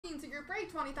14 to group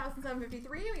break,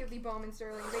 20,753. We have the Bowman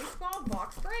Sterling Baseball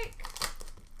box break.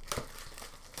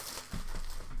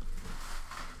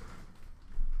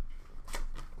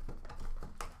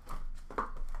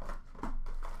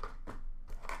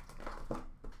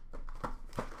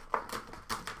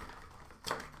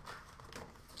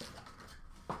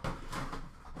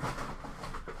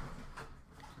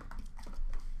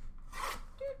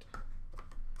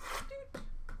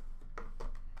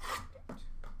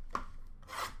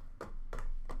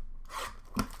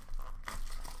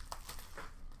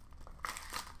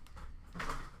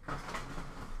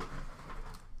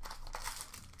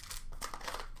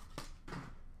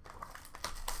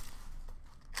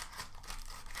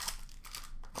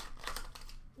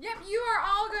 Yep, you are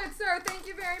all good, sir. Thank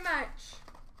you very much.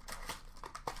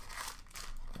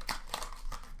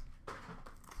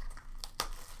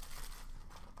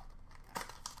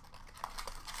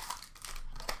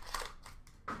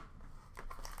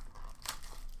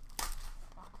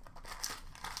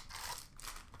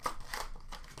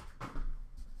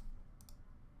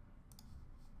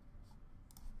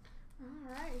 All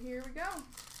right, here we go.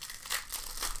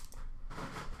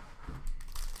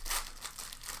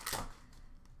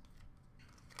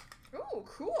 Oh,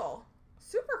 cool.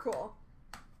 Super cool.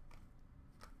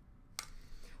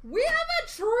 We have a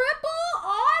triple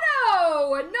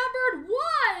auto, numbered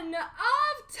 1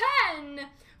 of 10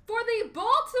 for the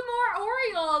Baltimore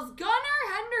Orioles, Gunnar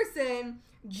Henderson,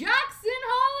 Jackson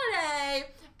Holiday,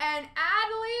 and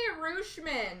Adley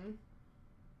Rutschman.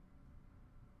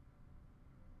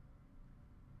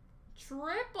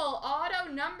 Triple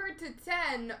auto numbered to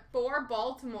 10 for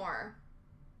Baltimore.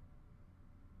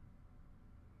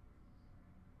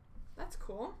 That's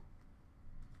cool.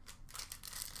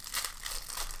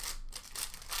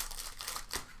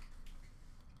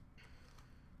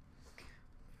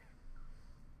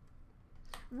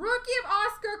 Rookie of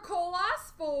Oscar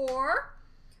Colas for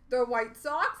the White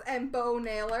Sox and Bo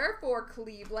Naylor for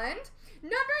Cleveland.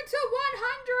 Number to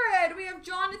 100, we have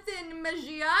Jonathan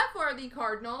Mejia for the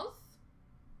Cardinals.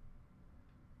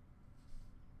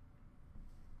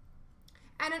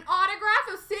 And an autograph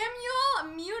of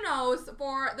Samuel Munoz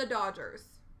for the Dodgers.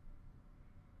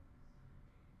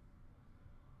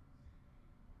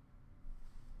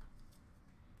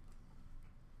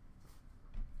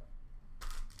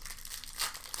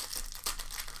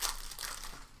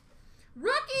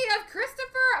 Rookie of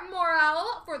Christopher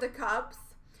Morel for the Cubs.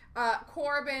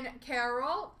 Corbin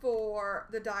Carroll for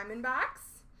the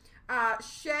Diamondbacks.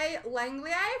 Shea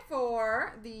Langelier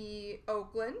for the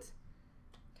Oakland.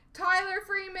 Tyler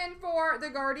Freeman for the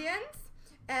Guardians,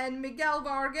 and Miguel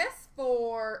Vargas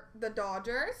for the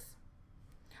Dodgers.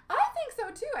 I think so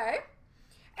too, eh?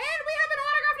 And we have an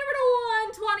autograph number to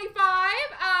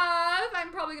 125 of,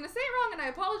 I'm probably going to say it wrong and I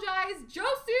apologize,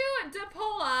 Josu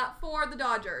DePola for the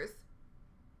Dodgers.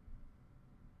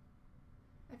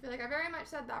 I feel like I very much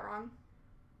said that wrong.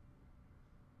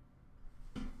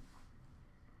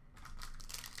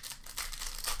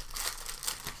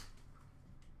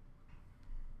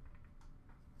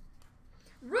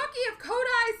 Rookie of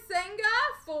Kodai Senga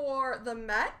for the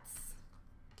Mets.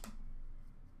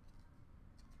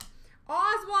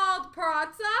 Oswald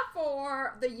Peraza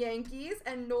for the Yankees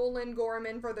and Nolan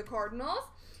Gorman for the Cardinals.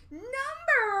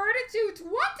 Numbered to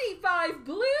 25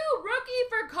 blue rookie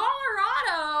for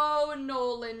Colorado,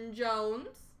 Nolan Jones.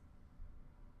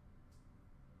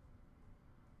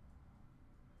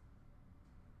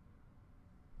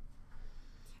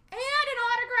 And an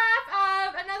autograph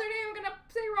of another name I'm going to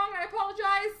say wrong, I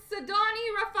apologize, Sadani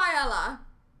Rafaela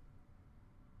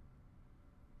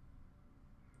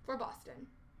for Boston.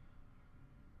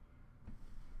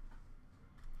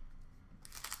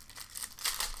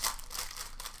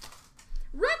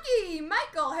 Rookie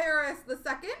Michael Harris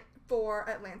II for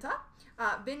Atlanta.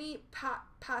 Vinny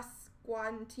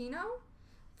Pasquantino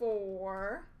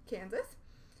for Kansas.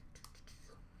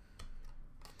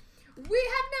 We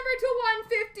have number to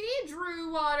 150,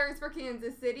 Drew Waters for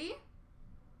Kansas City.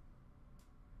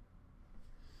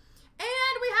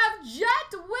 And we have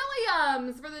Jet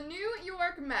Williams for the New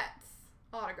York Mets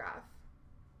autograph.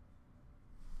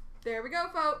 There we go,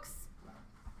 folks.